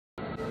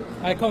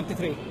I count to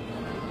three.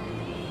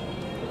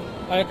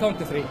 I count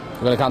to three.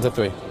 We're gonna count to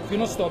three. If you're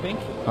not stopping,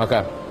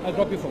 okay, I'll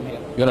drop you from here.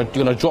 You're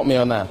gonna drop me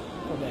on there.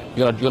 From there.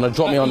 You're gonna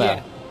drop me on there.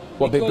 Yeah.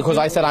 What? Because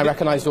I said I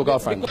recognise your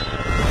girlfriend.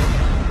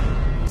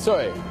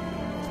 Sorry.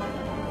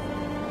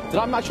 Did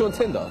I match you on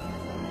Tinder?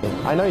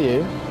 I know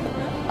you.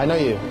 I know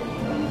you.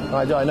 No,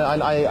 I do. I know.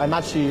 I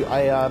matched you.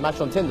 I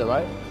matched on Tinder,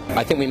 right?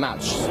 I think we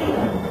matched.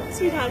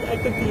 Sweetheart, I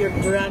could be your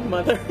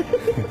grandmother.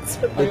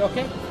 Are you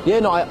okay? Yeah.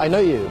 No, I know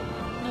you.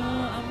 No,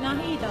 I'm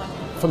not either.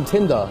 From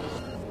Tinder.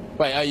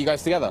 Wait, are you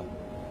guys together?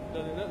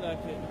 Does it look like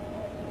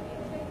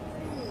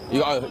it? You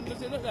got.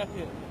 Does it look like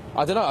it?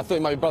 I don't know. I thought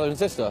you might be brother and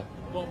sister.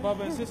 What,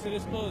 brother and sister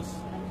this close?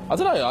 I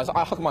don't know.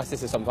 I hug my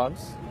sister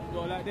sometimes.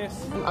 Go like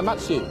this? I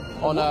matched you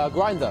on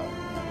Grindr.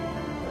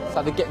 It's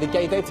like the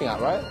gay dating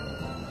app, right?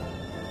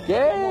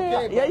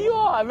 Yeah, gay, yeah, you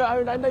are.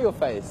 I know your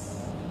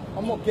face.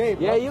 I'm not gay,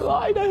 bro. Yeah, you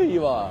are. I know who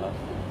you are.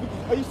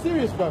 Are you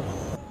serious, bro?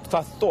 So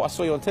I thought I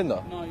saw you on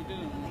Tinder. No, you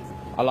didn't.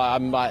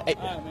 I'm like.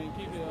 Alright, mate,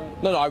 keep it on.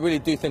 No, I really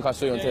do think I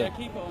saw you on Yeah, Tinder.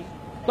 keep it on.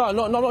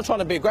 No, I'm not trying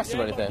to be aggressive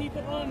or But anything. keep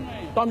it on,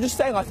 mate. No, I'm just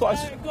saying I thought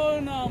I. Alright, go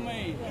now,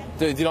 mate.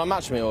 Did you not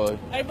match me or?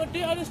 Hey, but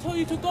did I just tell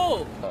you to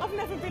go? I've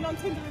never been on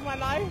Tinder in my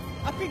life.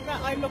 I think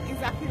that I look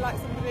exactly like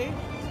somebody.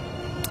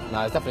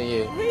 No, it's definitely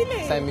you.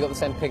 Really? Same. You got the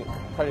same pink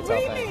ponytail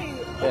Really? thing.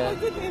 Oh Yeah. my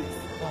goodness.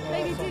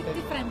 Maybe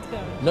different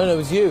girl. No, it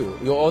was you.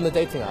 You're on the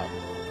dating app.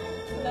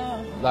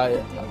 No. Like,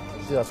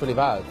 dude, that's really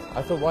bad.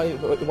 I thought, why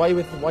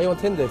are you on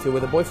Tinder if you're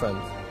with a boyfriend?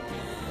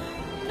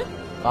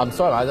 I'm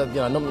sorry, I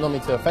don't, not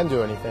mean to offend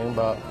you or anything,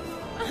 but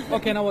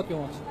Okay, now what you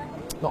want?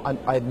 no,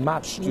 I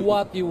matched you.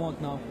 What you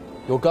want now?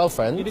 Your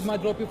girlfriend. You need my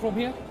drop you from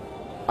here?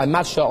 I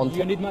matched her on.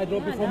 You need my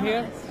drop you from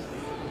here?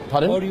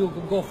 Pardon? Or you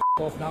go f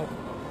off now?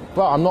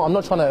 Bro, I'm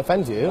not trying to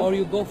offend you. Or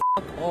you go f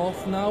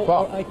off now,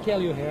 Bro. or I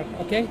kill you here,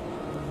 okay?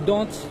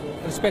 Don't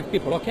respect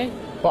people, okay?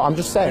 But I'm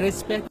just saying.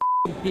 Respect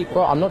people.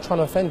 Bro, I'm not trying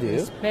to offend you.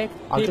 Respect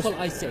I'm people,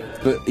 just- I say.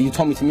 But you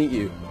told me to meet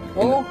you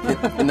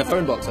in the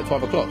phone box at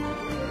 12 o'clock.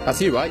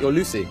 That's you, right? You're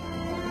Lucy.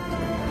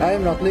 I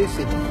am not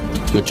Lucy.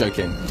 You're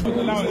joking.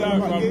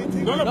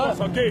 None of us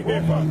are gay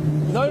here,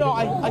 fam. No,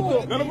 I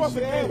thought. None of us are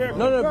gay here.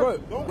 No,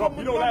 bro. Rob,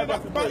 you don't like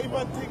that. You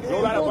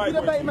don't like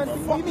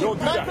that. Don't do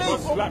that.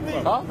 It's black,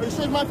 fam. Huh? Are you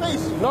showing my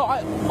face? No,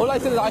 all I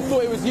said is I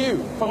thought it was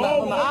you from the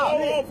app.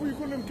 Oh, you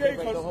call him gay,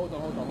 cuz. Hold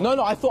on.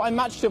 No, I thought I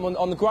matched him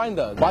on the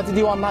Grindr. Why did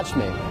you unmatch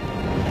me?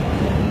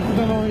 I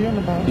don't know what you're on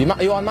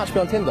about. You unmatched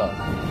me on Tinder?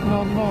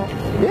 No, I'm not.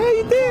 Yeah,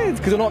 you did,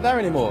 because you're not there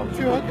anymore.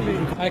 Too ugly.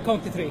 I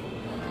count to three.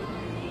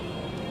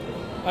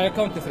 I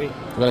count to three.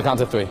 We're gonna count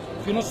to three.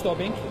 If you're not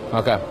stopping,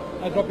 Okay.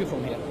 I'll drop you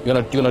from here.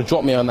 You're gonna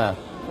drop me on there.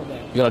 From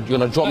there. You're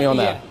gonna drop me on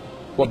there. Yeah.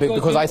 What?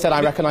 Because I said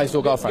I recognise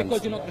your girlfriend.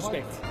 Because you're not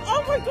respect.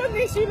 Oh my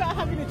goodness, you're not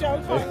having a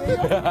joke, are you?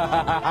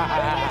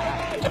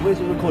 Where's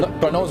the recording?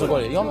 But no one's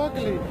recording. You're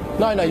Ugly.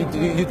 no,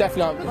 you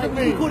definitely aren't.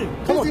 Recording.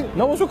 Come on,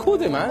 no one's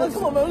recording, man.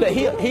 Come on, man. Look,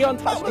 he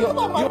untouched. You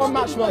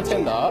unmatched me on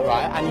Tinder,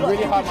 right? And you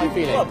really hurt my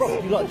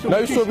feelings.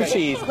 No strawberry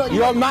cheese.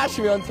 You unmatched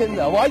me on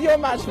Tinder. Why did you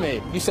unmatch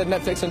me? You said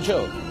Netflix and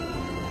chill.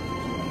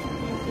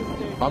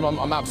 I'm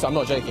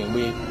not joking.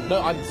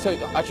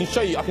 I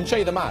can show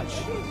you the match.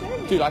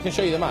 Dude, I can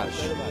show you the match.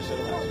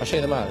 I'll show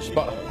you the match.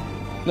 But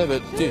no,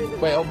 but dude,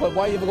 wait. But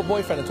why you have a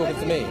boyfriend and talking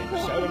to me?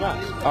 Show the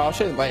match. Oh, I'll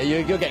show you. Wait,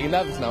 you're getting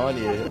nervous now, aren't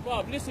you?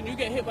 Bruv, listen, you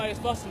get hit by this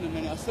bus in a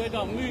minute. I swear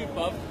don't move,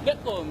 bruv.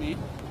 Let go of me.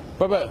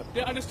 But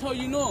Did I just tell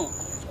you no?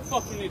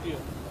 Fucking idiot.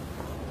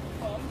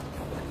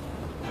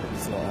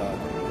 it's not her.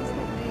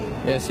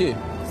 Yeah, it's you. It's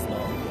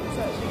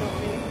actually not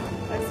me,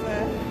 I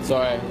swear.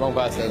 Sorry, wrong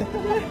person.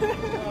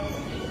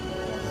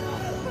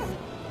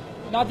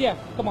 Nadia,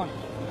 come on.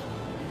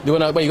 You're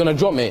gonna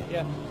drop me?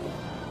 Yeah.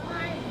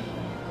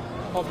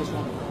 Hold this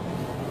one.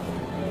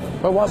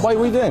 But what are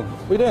you doing?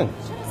 What are you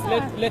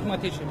doing? Let my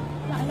teach him.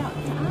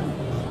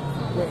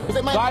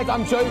 Guys,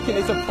 I'm joking.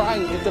 It's a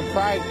prank. It's a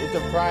prank. It's a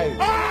prank.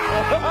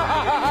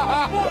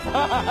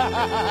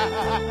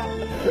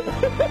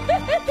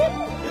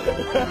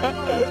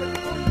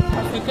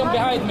 If you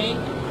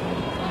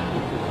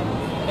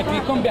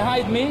come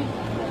behind me,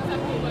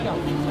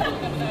 come.